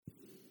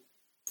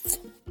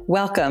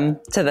Welcome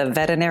to the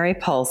Veterinary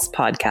Pulse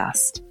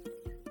podcast.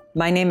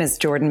 My name is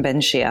Jordan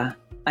Ben-Shia.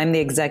 I'm the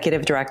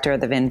Executive Director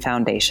of the VIN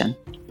Foundation.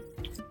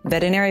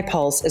 Veterinary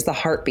Pulse is the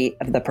heartbeat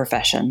of the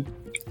profession.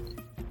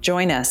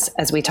 Join us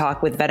as we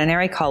talk with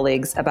veterinary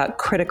colleagues about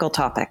critical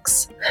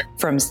topics,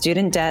 from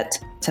student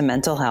debt to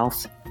mental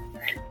health,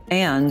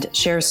 and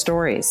share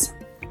stories.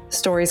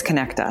 Stories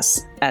connect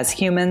us as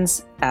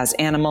humans, as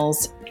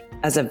animals,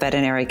 as a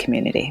veterinary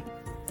community.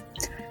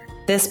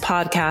 This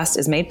podcast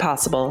is made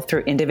possible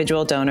through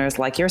individual donors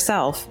like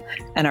yourself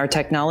and our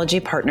technology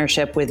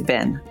partnership with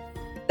VIN,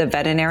 the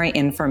Veterinary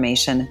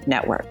Information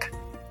Network.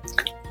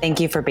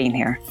 Thank you for being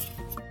here.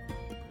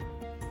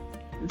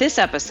 This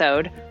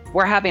episode,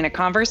 we're having a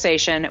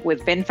conversation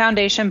with VIN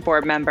Foundation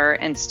board member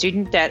and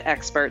student debt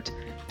expert,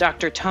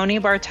 Dr. Tony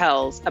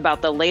Bartels,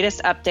 about the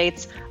latest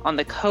updates on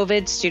the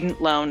COVID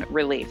student loan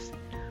relief.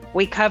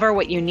 We cover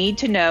what you need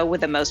to know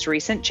with the most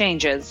recent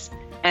changes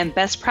and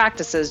best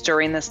practices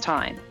during this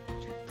time.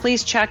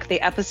 Please check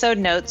the episode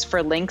notes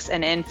for links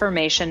and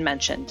information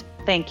mentioned.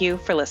 Thank you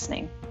for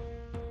listening.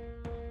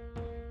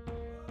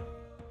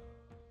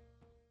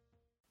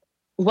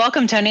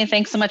 Welcome, Tony.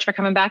 Thanks so much for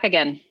coming back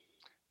again.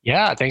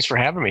 Yeah, thanks for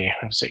having me.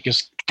 So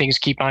just things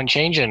keep on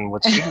changing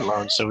with student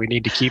loans, so we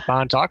need to keep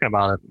on talking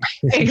about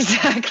it.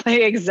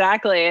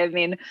 Exactly. I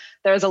mean,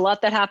 there's a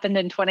lot that happened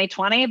in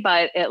 2020,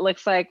 but it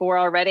looks like we're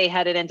already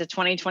headed into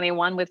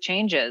 2021 with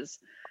changes.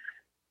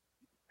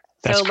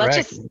 That's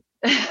correct.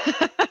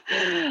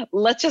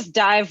 Let's just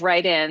dive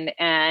right in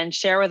and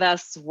share with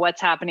us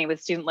what's happening with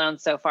student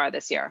loans so far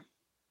this year.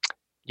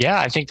 Yeah,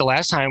 I think the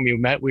last time we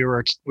met, we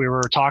were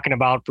talking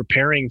about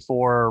preparing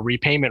for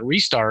repayment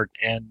restart,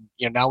 and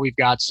now we've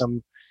got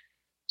some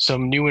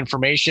new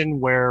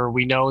information where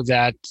we know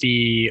that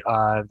the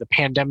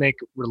pandemic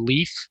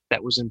relief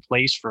that was in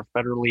place for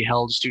federally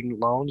held student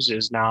loans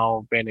is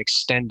now been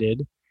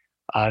extended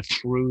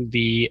through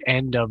the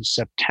end of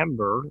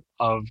September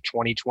of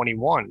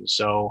 2021.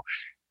 So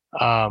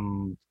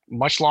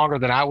much longer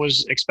than I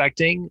was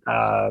expecting.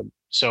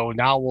 So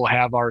now we'll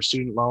have our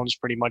student loans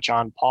pretty much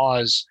on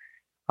pause.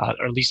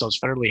 Or at least those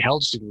federally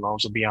held student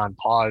loans will be on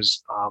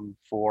pause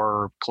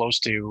for close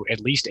to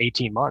at least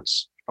 18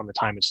 months from the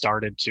time it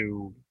started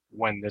to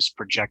when this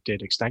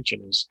projected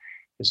extension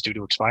is due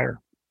to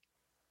expire.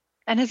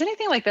 And has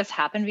anything like this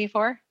happened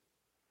before?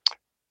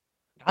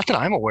 Not that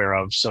I'm aware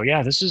of. So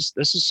yeah, this is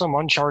some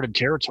uncharted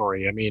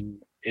territory. I mean,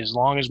 as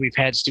long as we've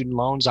had student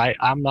loans,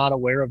 I'm not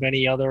aware of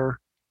any other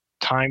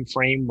time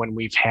frame when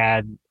we've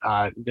had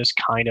this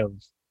kind of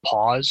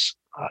pause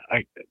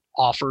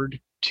offered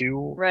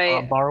to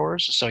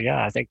borrowers. So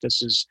yeah, I think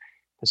this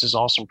is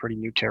all some pretty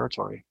new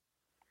territory.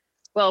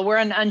 Well, we're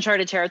in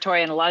uncharted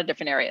territory in a lot of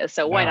different areas,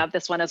 so why not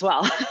this one as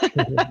well?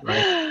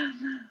 Right.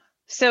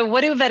 So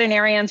what do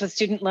veterinarians with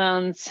student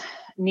loans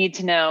need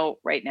to know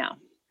right now?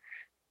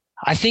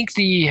 I think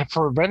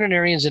for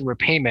veterinarians in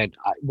repayment,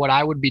 what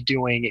I would be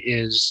doing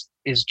is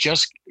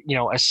just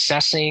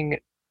assessing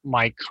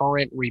my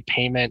current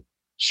repayment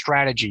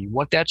strategy,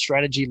 what that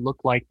strategy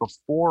looked like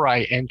before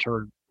I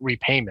entered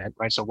repayment,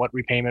 right? So what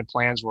repayment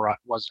plans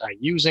was I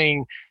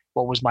using?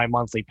 What was my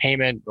monthly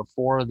payment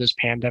before this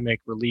pandemic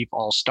relief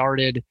all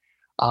started?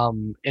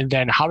 And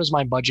then how does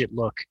my budget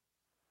look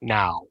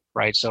now,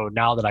 right? So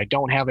now that I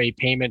don't have a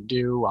payment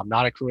due, I'm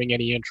not accruing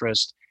any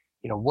interest,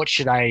 what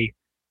should I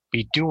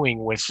be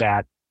doing with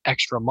that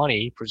extra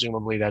money,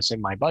 presumably that's in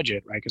my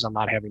budget, right? Because I'm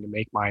not having to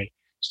make my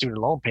student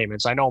loan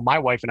payments. I know my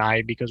wife and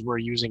I, because we're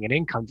using an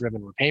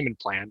income-driven repayment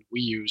plan,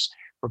 we use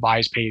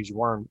Revise Pay As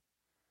You Earn.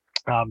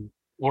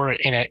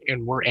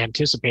 We're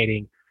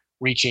anticipating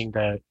reaching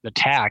the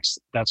tax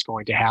that's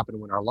going to happen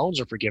when our loans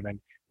are forgiven.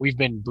 We've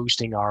been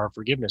boosting our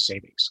forgiveness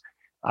savings.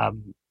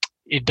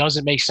 It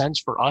doesn't make sense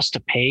for us to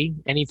pay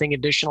anything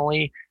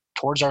additionally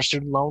towards our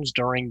student loans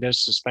during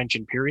this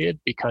suspension period,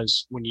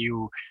 because when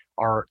you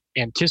are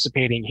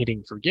anticipating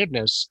hitting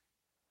forgiveness,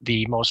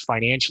 the most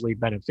financially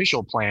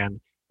beneficial plan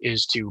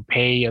is to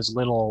pay as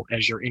little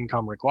as your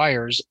income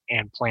requires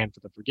and plan for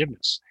the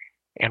forgiveness.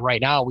 And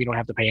right now we don't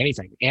have to pay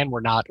anything, and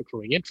we're not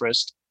accruing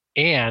interest,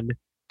 and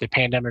the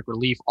pandemic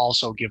relief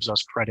also gives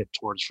us credit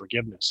towards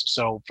forgiveness.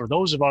 So for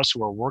those of us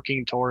who are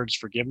working towards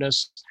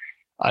forgiveness,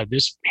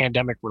 this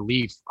pandemic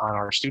relief on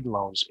our student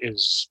loans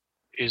is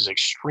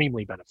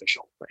extremely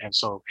beneficial. And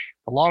so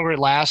the longer it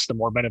lasts, the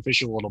more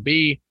beneficial it'll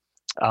be,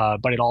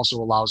 but it also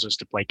allows us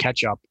to play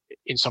catch up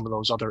in some of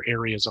those other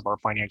areas of our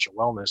financial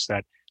wellness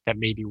that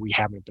maybe we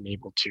haven't been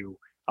able to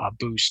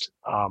boost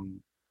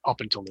up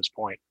until this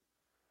point.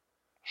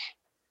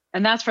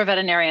 And that's for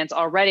veterinarians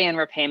already in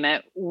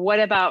repayment. What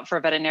about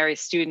for veterinary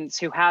students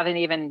who haven't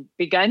even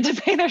begun to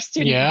pay their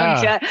student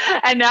loans yet?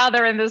 And now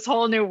they're in this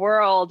whole new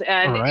world.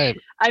 And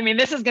I mean,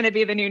 this is going to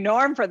be the new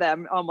norm for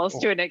them almost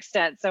to an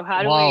extent. So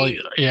how do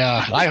we?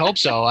 Yeah, I hope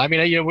so. I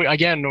mean,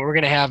 again, we're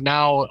going to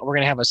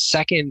have a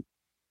second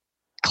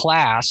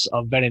class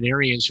of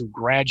veterinarians who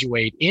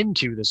graduate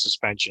into the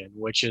suspension,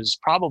 which is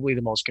probably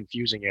the most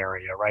confusing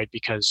area, right?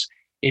 Because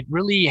it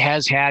really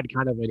has had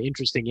kind of an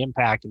interesting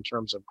impact in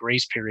terms of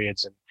grace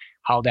periods and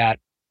how that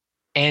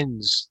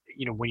ends,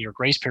 when your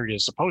grace period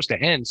is supposed to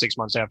end 6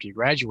 months after you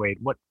graduate,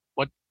 what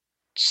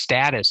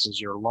status is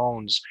your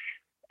loans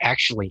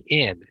actually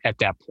in at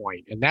that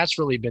point? And that's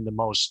really been the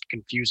most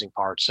confusing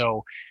part.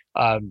 So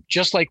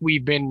just like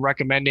we've been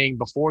recommending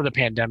before the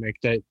pandemic,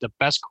 that the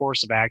best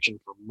course of action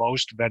for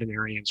most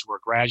veterinarians who are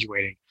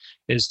graduating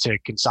is to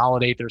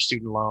consolidate their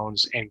student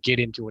loans and get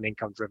into an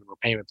income-driven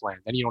repayment plan.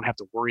 Then you don't have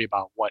to worry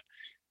about what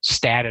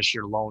status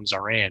your loans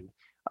are in.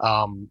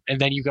 And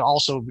then you can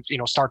also,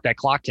 start that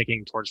clock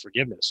ticking towards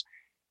forgiveness.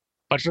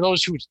 But for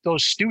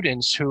those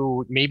students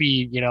who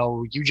maybe,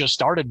 you just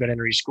started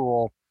veterinary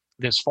school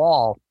this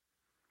fall,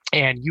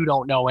 and you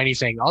don't know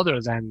anything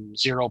other than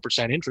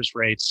 0% interest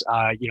rates,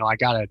 I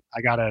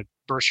gotta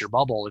burst your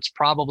bubble. It's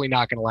probably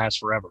not going to last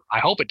forever. I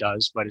hope it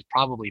does, but it's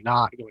probably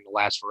not going to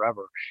last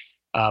forever.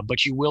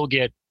 But you will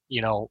get,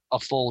 a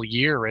full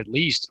year at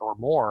least or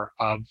more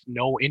of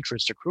no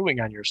interest accruing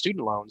on your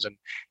student loans.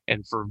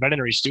 And for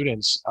veterinary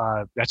students,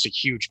 that's a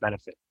huge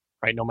benefit,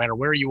 right? No matter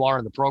where you are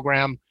in the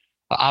program,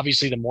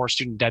 obviously the more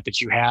student debt that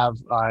you have,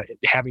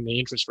 having the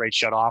interest rate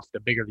shut off, the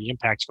bigger the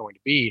impact's going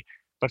to be.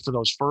 But for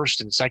those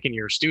first and second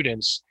year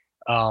students,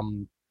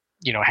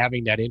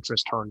 having that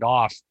interest turned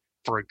off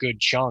for a good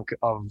chunk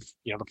of,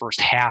 the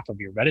first half of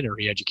your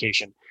veterinary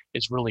education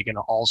is really going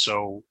to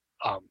also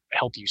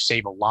help you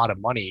save a lot of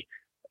money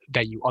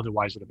that you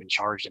otherwise would have been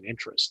charged in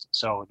interest.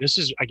 So this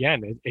is,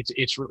 again,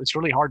 it's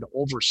really hard to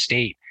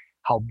overstate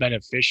how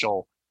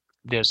beneficial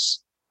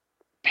this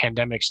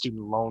pandemic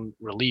student loan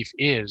relief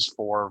is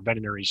for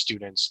veterinary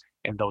students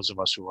and those of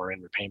us who are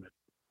in repayment.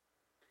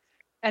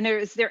 And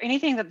is there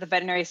anything that the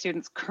veterinary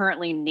students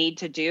currently need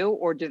to do,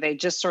 or do they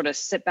just sort of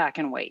sit back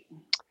and wait?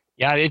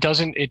 Yeah, it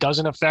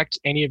doesn't affect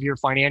any of your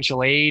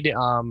financial aid.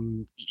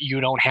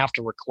 You don't have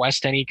to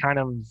request any kind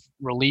of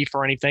relief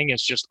or anything.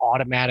 It's just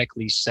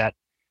automatically set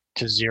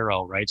to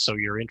zero, right? So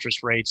your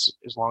interest rates,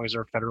 as long as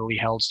they're federally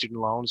held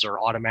student loans, are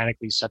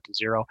automatically set to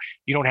zero.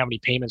 You don't have any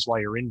payments while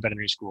you're in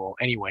veterinary school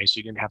anyway, so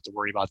you didn't have to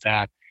worry about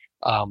that.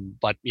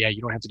 But yeah, you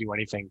don't have to do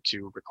anything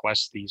to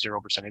request the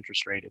 0%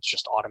 interest rate. It's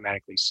just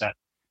automatically set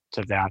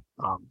to that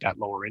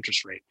lower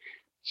interest rate.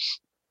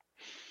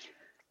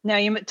 Now,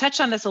 you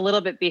touched on this a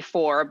little bit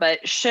before,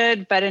 but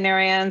should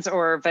veterinarians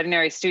or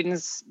veterinary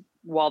students,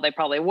 while they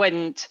probably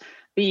wouldn't,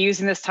 be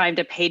using this time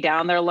to pay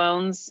down their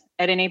loans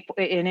in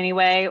any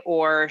way,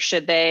 or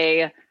should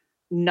they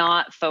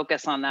not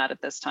focus on that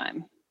at this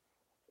time?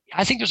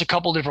 I think there's a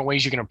couple different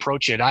ways you can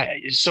approach it.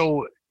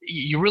 So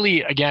you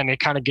really, again, it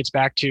kind of gets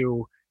back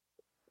to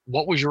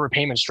what was your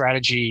repayment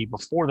strategy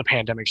before the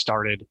pandemic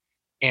started,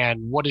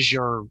 and what does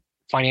your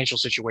financial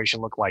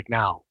situation look like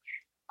now?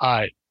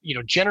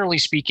 Generally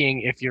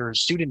speaking, if your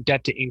student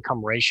debt to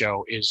income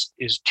ratio is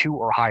 2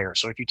 or higher,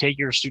 so if you take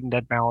your student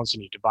debt balance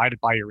and you divide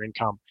it by your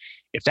income,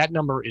 if that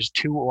number is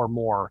 2 or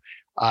more,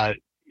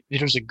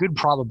 there's a good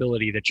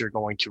probability that you're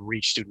going to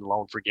reach student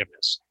loan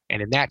forgiveness.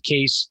 And in that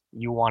case,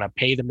 you want to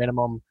pay the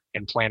minimum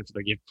and plan for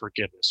the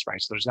forgiveness,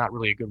 right? So there's not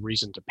really a good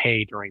reason to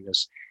pay during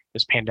this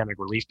pandemic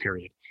relief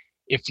period.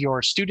 If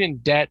your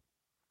student debt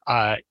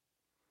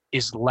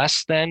is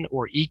less than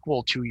or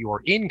equal to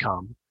your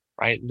income,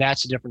 right,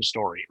 that's a different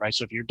story, right?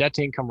 So if your debt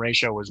to income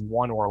ratio is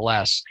 1 or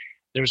less,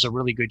 there's a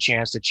really good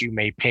chance that you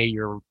may pay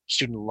your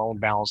student loan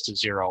balance to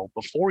zero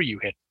before you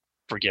hit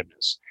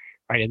forgiveness,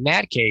 right? In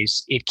that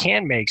case, it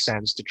can make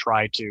sense to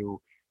try to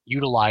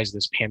utilize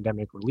this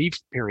pandemic relief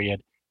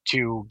period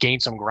to gain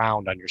some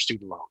ground on your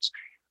student loans.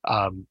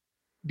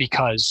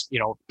 Because,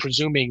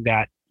 presuming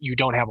that you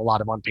don't have a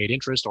lot of unpaid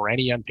interest or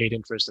any unpaid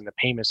interest, and the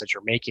payments that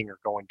you're making are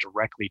going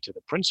directly to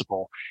the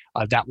principal,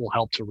 that will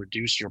help to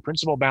reduce your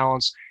principal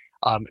balance.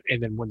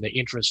 And then when the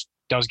interest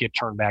does get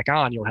turned back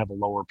on, you'll have a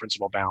lower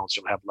principal balance.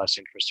 You'll have less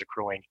interest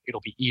accruing.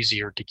 It'll be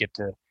easier to get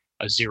to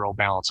a zero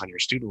balance on your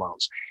student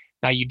loans.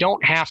 Now, you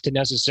don't have to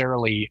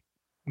necessarily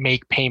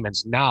make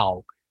payments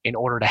now in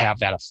order to have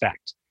that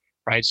effect,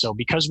 right? So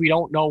because we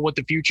don't know what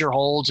the future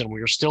holds and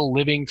we're still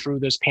living through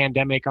this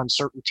pandemic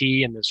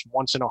uncertainty and this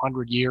once in a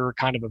 100-year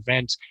kind of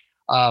event,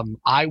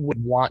 I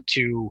would want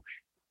to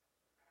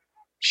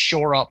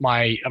shore up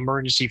my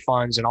emergency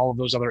funds and all of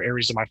those other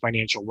areas of my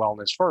financial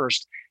wellness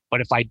first.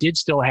 But if I did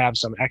still have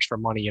some extra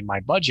money in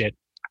my budget,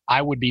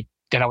 I'm going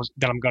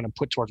to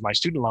put towards my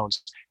student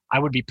loans, I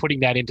would be putting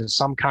that into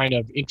some kind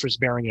of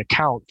interest-bearing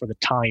account for the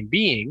time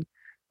being,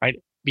 right?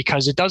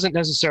 Because it doesn't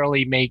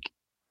necessarily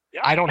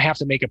I don't have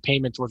to make a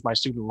payment towards my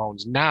student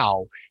loans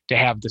now to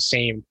have the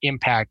same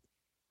impact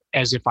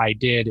as if I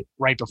did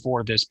right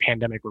before this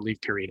pandemic relief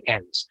period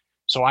ends.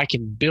 So I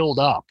can build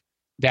up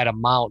that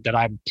amount that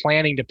I'm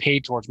planning to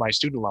pay towards my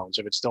student loans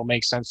if it still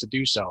makes sense to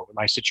do so.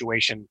 My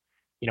situation,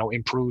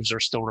 improves or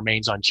still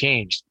remains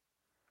unchanged.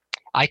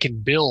 I can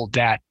build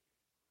that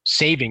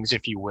savings,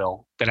 if you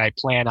will, that I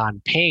plan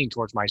on paying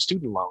towards my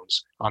student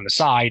loans on the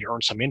side,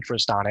 earn some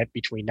interest on it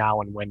between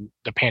now and when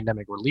the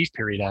pandemic relief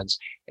period ends.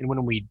 And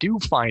when we do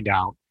find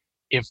out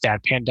if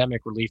that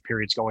pandemic relief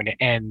period is going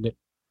to end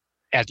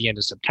at the end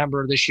of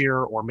September this year,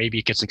 or maybe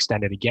it gets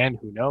extended again,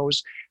 who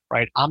knows,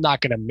 right? I'm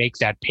not going to make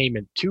that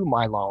payment to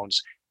my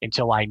loans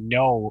until I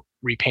know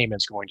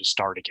repayment's going to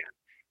start again.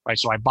 right?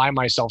 So I buy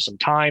myself some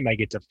time. I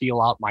get to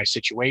feel out my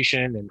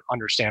situation and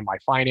understand my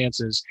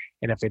finances.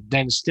 And if it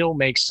then still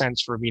makes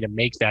sense for me to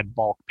make that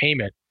bulk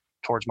payment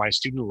towards my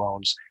student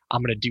loans,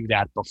 I'm going to do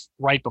that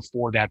right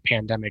before that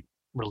pandemic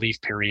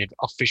relief period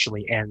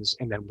officially ends,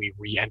 and then we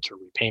re-enter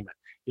repayment.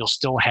 You'll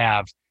still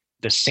have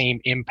the same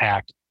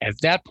impact at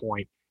that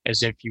point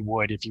as if you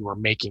would if you were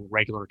making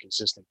regular,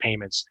 consistent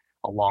payments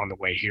along the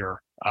way here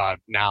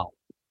now.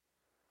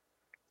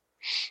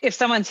 If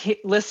someone's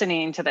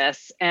listening to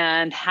this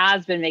and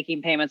has been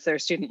making payments to their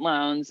student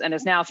loans and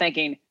is now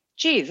thinking,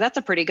 geez, that's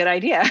a pretty good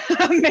idea.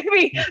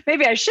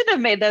 maybe I shouldn't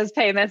have made those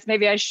payments.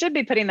 Maybe I should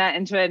be putting that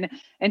into an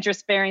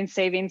interest-bearing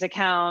savings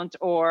account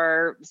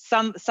or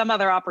some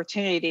other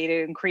opportunity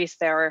to increase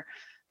their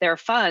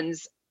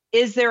funds.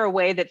 Is there a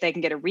way that they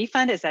can get a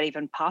refund? Is that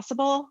even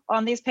possible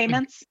on these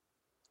payments?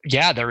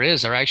 Yeah, there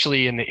is. There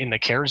actually in the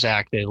CARES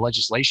Act, the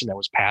legislation that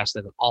was passed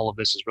that all of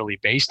this is really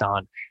based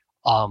on,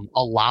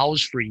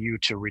 allows for you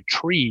to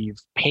retrieve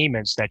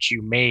payments that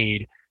you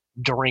made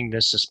during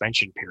this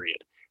suspension period.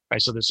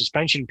 Right. So the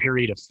suspension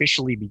period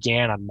officially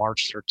began on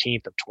March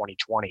 13th of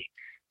 2020.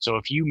 So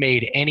if you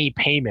made any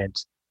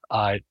payment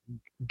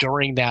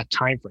during that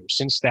time frame,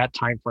 since that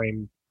time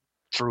frame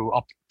through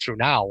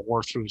now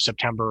or through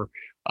September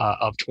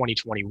of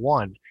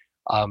 2021,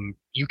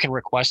 you can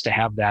request to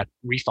have that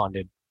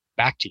refunded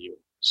back to you.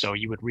 So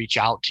you would reach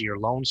out to your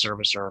loan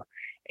servicer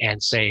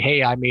and say,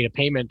 hey, I made a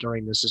payment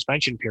during the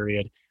suspension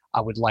period. I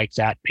would like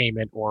that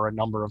payment or a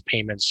number of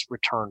payments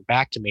returned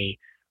back to me.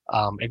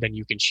 And then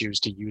you can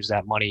choose to use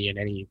that money in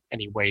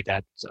any way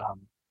that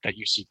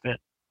you see fit.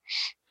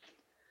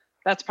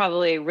 That's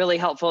probably really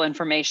helpful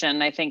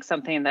information. I think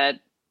something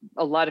that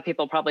a lot of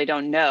people probably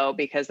don't know,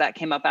 because that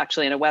came up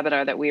actually in a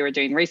webinar that we were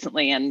doing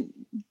recently. And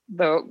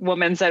the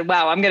woman said,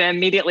 wow, I'm going to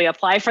immediately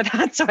apply for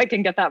that so I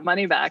can get that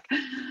money back.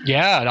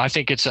 Yeah, and I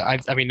think it's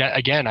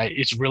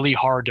really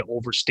hard to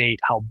overstate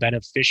how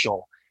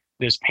beneficial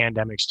this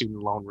pandemic student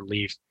loan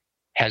relief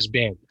has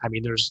been.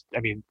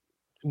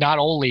 Not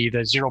only the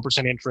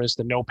 0% interest,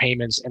 the no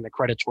payments, and the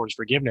credit towards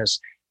forgiveness,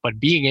 but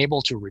being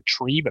able to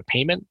retrieve a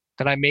payment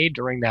that I made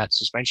during that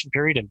suspension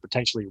period and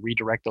potentially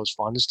redirect those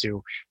funds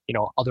to,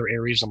 other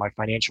areas of my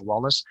financial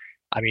wellness.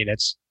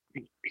 It's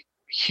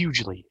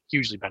hugely,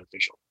 hugely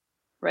beneficial.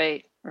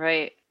 Right.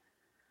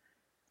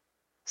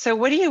 So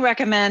what do you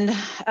recommend?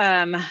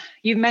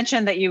 You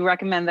mentioned that you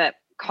recommend that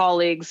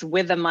colleagues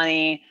with the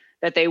money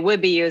that they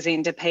would be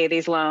using to pay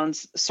these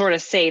loans sort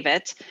of save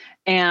it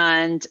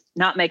and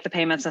not make the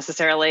payments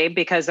necessarily,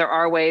 because there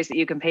are ways that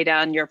you can pay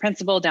down your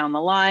principal down the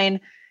line.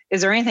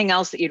 Is there anything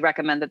else that you'd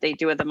recommend that they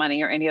do with the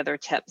money, or any other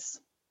tips?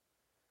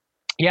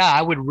 Yeah,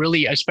 I would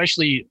really,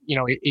 especially,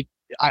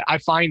 I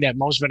find that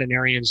most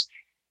veterinarians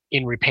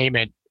in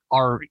repayment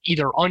are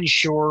either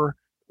unsure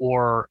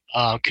or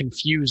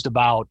confused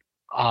about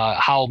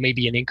how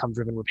maybe an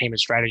income-driven repayment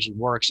strategy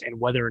works and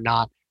whether or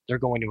not they're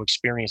going to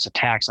experience a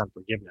tax on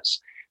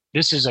forgiveness.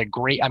 This is a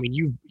great,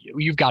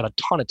 you've got a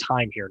ton of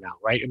time here now,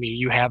 right?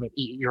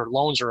 Your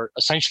loans are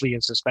essentially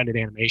in suspended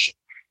animation,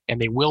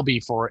 and they will be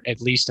for at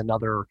least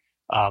another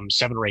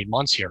 7 or 8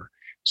 months here.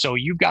 So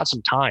you've got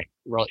some time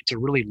to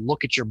really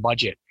look at your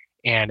budget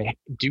and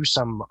do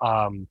some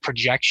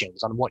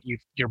projections on what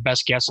your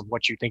best guess of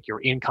what you think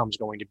your income is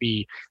going to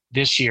be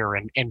this year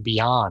and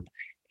beyond,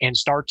 and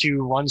start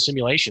to run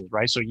simulations,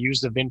 right? So use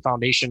the VIN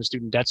Foundation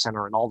Student Debt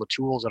Center and all the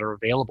tools that are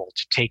available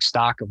to take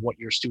stock of what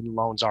your student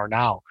loans are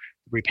now,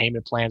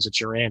 repayment plans that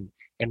you're in,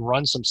 and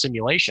run some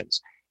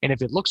simulations. And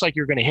if it looks like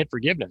you're going to hit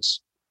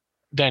forgiveness,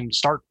 then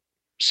start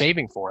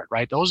saving for it,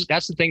 right?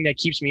 That's the thing that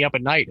keeps me up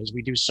at night, is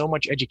we do so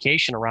much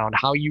education around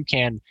how you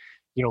can,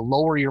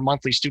 lower your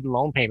monthly student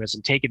loan payments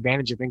and take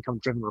advantage of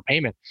income-driven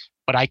repayment,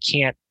 but I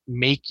can't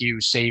make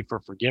you save for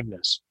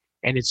forgiveness.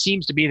 And it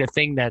seems to be the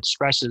thing that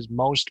stresses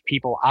most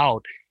people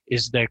out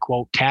is the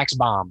quote tax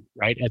bomb,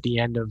 right, at the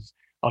end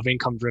of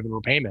income-driven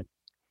repayment.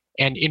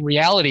 And in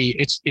reality,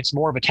 it's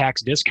more of a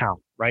tax discount,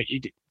 right?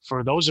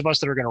 For those of us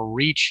that are going to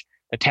reach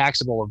a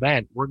taxable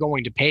event, we're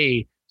going to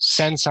pay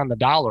cents on the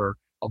dollar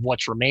of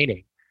what's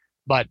remaining.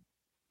 But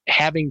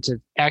having to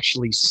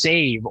actually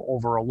save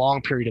over a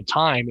long period of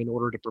time in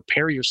order to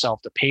prepare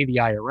yourself to pay the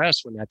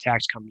IRS when that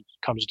tax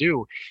comes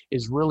due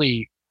is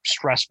really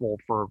stressful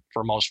for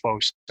most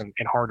folks and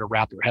hard to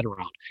wrap their head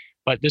around.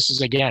 But this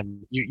is,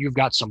 again, you've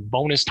got some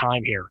bonus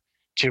time here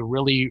to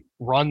really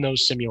run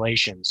those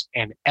simulations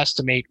and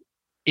estimate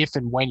if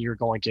and when you're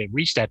going to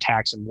reach that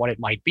tax and what it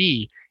might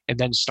be, and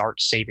then start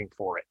saving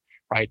for it,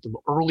 right? The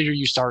earlier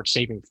you start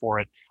saving for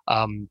it,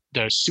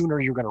 the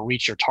sooner you're going to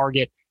reach your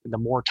target, and the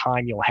more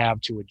time you'll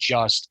have to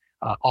adjust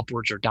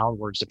upwards or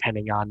downwards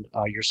depending on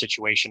your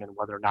situation and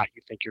whether or not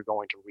you think you're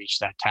going to reach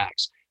that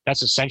tax.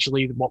 That's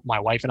essentially what my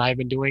wife and I have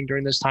been doing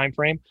during this time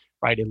frame,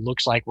 right? It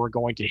looks like we're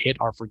going to hit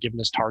our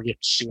forgiveness target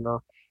sooner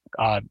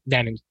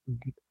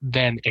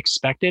than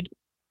expected,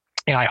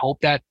 and I hope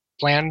that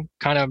plan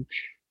kind of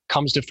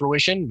comes to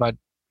fruition. But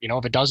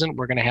if it doesn't,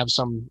 we're going to have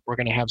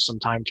some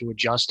time to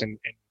adjust and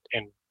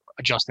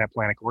adjust that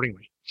plan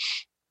accordingly.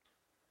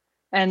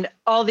 And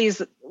all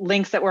these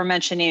links that we're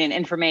mentioning and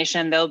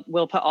information,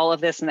 we'll put all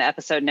of this in the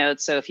episode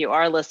notes. So if you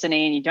are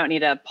listening, you don't need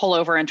to pull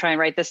over and try and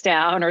write this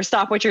down or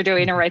stop what you're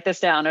doing and write this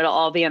down. It'll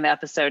all be in the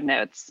episode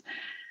notes.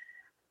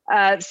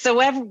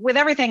 So with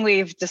everything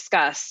we've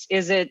discussed,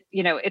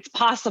 it's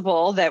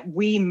possible that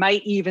we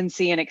might even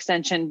see an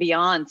extension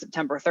beyond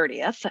September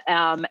 30th,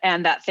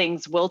 and that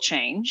things will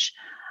change.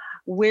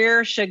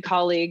 Where should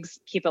colleagues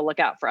keep a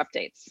lookout for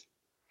updates?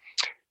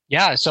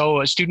 Yeah, so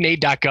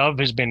studentaid.gov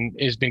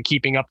has been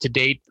keeping up to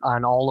date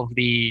on all of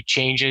the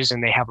changes,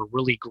 and they have a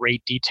really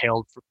great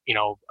detailed,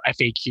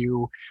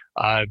 FAQ,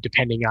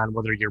 depending on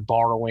whether you're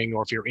borrowing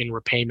or if you're in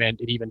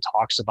repayment. It even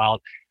talks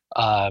about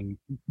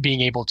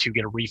being able to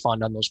get a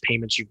refund on those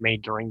payments you've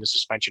made during the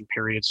suspension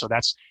period. So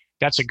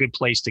that's a good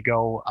place to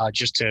go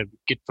just to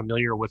get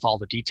familiar with all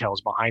the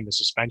details behind the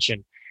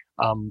suspension.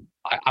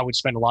 I would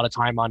spend a lot of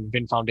time on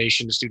VIN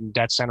Foundation, the Student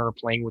Debt Center,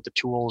 playing with the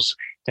tools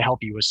to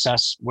help you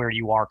assess where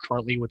you are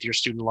currently with your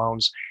student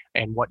loans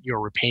and what your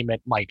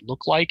repayment might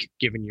look like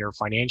given your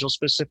financial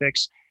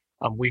specifics.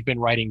 We've been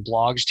writing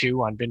blogs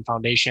too on VIN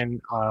Foundation.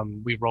 I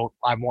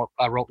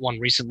wrote one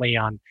recently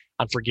on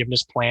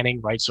forgiveness planning,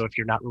 right? So if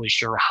you're not really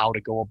sure how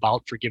to go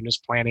about forgiveness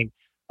planning,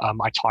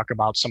 I talk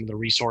about some of the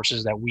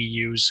resources that we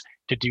use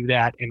to do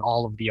that and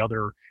all of the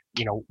other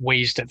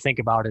ways to think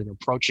about it and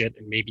approach it,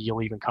 and maybe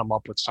you'll even come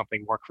up with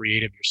something more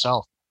creative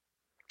yourself.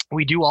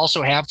 We do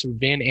also have through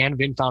VIN and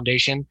VIN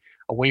Foundation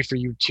a way for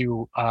you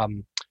to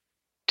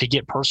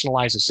get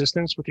personalized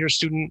assistance with your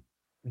student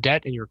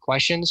debt and your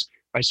questions,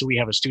 right? So we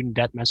have a student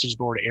debt message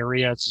board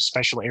area. It's a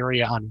special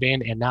area on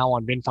VIN and now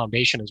on VIN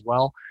Foundation as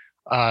well,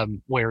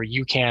 where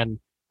you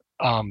can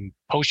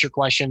post your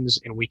questions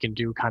and we can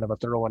do kind of a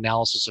thorough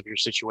analysis of your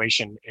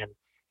situation and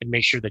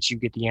make sure that you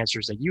get the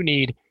answers that you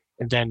need.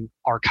 And then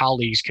our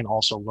colleagues can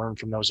also learn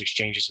from those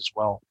exchanges as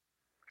well.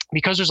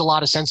 Because there's a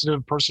lot of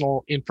sensitive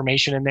personal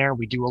information in there,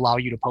 we do allow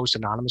you to post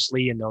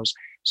anonymously in those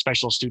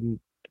special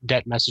student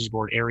debt message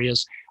board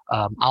areas.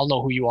 I'll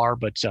know who you are,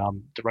 but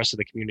the rest of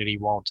the community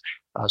won't.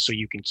 So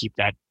you can keep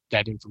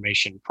that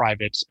information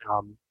private,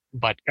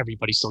 but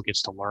everybody still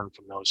gets to learn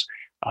from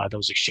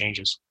those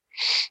exchanges.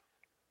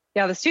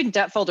 Yeah, the student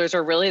debt folders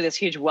are really this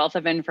huge wealth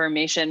of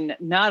information,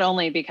 not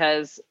only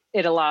because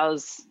it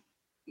allows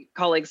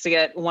colleagues to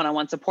get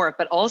one-on-one support,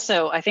 but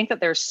also I think that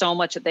there's so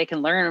much that they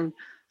can learn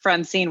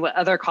from seeing what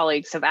other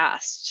colleagues have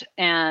asked,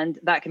 and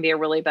that can be a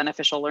really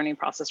beneficial learning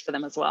process for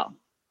them as well.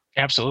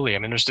 Absolutely. I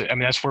mean,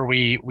 that's where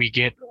we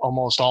get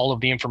almost all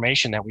of the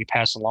information that we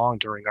pass along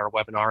during our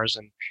webinars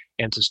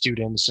and to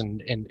students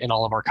and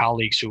all of our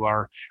colleagues who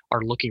are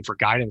looking for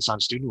guidance on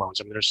student loans.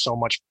 I mean, there's so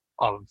much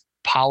of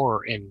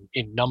power in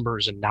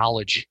numbers and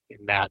knowledge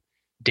in that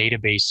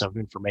database of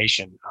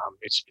information.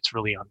 It's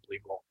really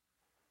unbelievable.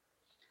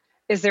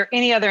 Is there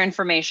any other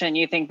information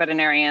you think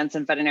veterinarians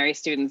and veterinary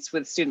students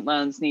with student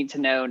loans need to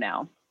know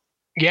now?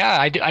 Yeah,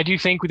 I do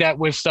think that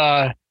with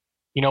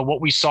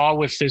what we saw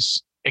with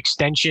this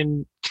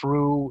extension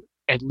through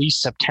at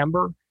least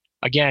September,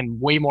 again,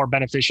 way more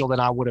beneficial than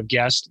I would have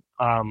guessed.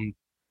 We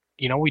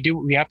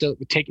have to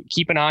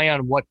keep an eye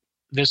on what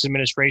this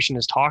administration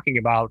is talking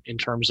about in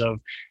terms of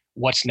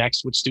what's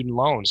next with student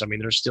loans. I mean,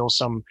 there's still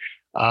some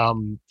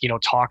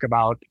talk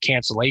about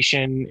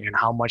cancellation and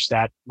how much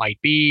that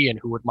might be and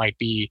who it might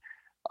be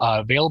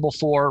available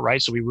for,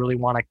 right? So we really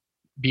want to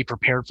be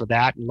prepared for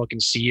that and look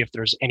and see if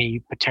there's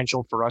any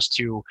potential for us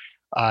to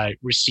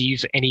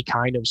receive any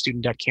kind of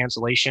student debt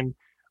cancellation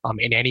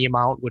in any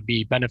amount would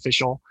be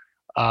beneficial.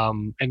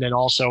 And then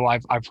also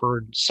I've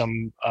heard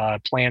some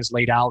plans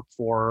laid out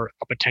for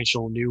a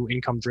potential new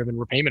income-driven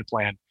repayment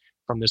plan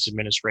from this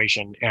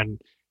administration. And,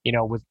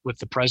 with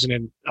the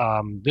president,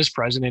 this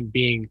president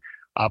being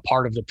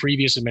part of the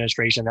previous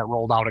administration that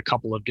rolled out a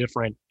couple of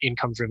different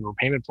income-driven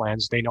repayment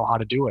plans, they know how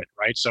to do it,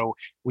 right? So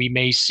we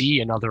may see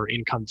another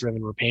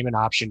income-driven repayment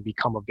option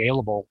become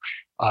available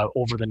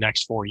over the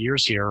next 4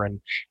 years here.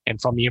 And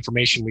from the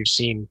information we've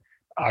seen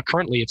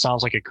currently, it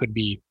sounds like it could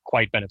be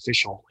quite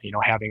beneficial,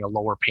 having a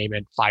lower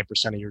payment,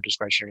 5% of your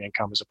discretionary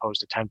income as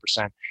opposed to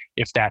 10%,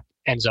 if that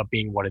ends up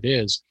being what it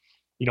is.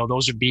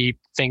 Those would be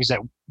things that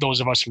those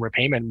of us in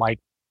repayment might,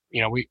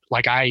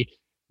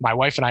 my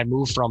wife and I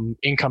moved from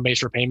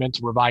income-based repayment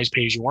to revised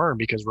pay-as-you-earn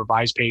because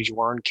revised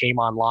pay-as-you-earn came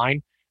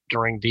online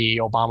during the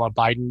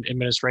Obama-Biden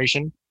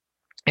administration,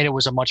 and it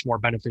was a much more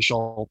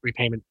beneficial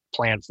repayment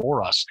plan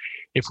for us.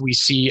 If we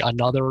see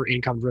another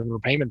income-driven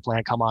repayment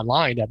plan come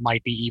online that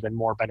might be even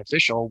more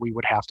beneficial, we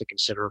would have to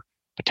consider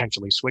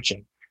potentially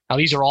switching. Now,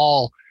 these are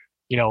all,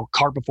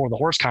 cart before the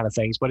horse kind of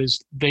things, but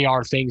they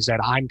are things that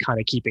I'm kind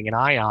of keeping an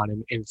eye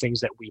on and things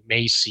that we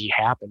may see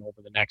happen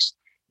over the next,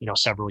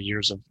 several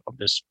years of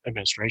this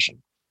administration.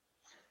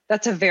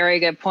 That's a very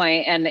good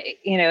point. And,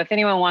 if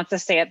anyone wants to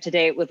stay up to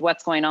date with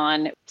what's going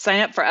on, sign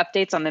up for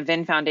updates on the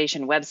VIN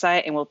Foundation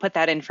website, and we'll put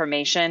that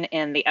information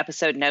in the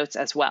episode notes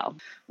as well.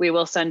 We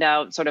will send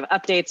out sort of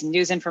updates and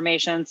news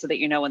information so that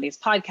you know when these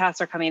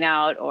podcasts are coming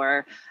out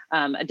or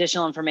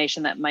additional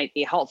information that might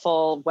be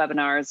helpful,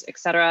 webinars, et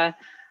cetera.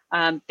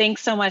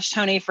 Thanks so much,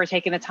 Tony, for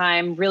taking the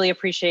time. Really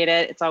appreciate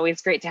it. It's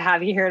always great to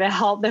have you here to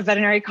help the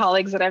veterinary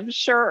colleagues that I'm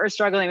sure are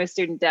struggling with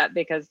student debt,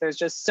 because there's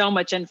just so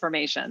much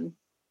information.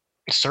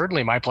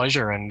 Certainly, my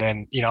pleasure. And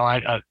then,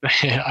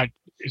 I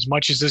as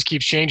much as this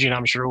keeps changing,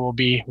 I'm sure we'll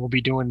be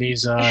doing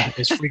these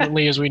as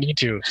frequently as we need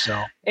to.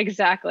 So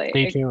exactly.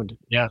 Stay tuned.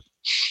 Yeah.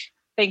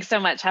 Thanks so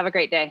much. Have a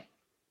great day.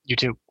 You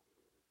too.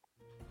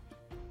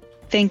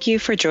 Thank you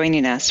for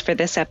joining us for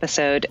this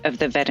episode of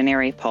the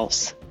Veterinary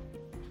Pulse.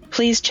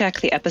 Please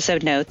check the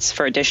episode notes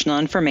for additional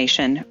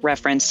information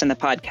referenced in the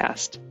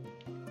podcast.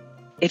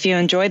 If you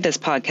enjoyed this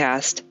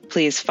podcast,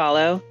 please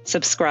follow,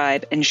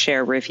 subscribe, and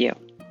share review.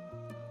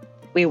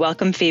 We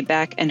welcome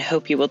feedback and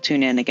hope you will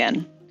tune in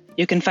again.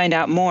 You can find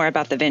out more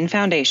about the VIN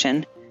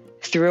Foundation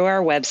through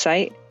our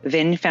website,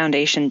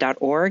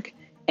 vinfoundation.org,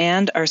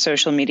 and our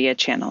social media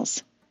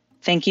channels.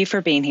 Thank you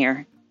for being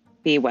here.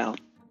 Be well.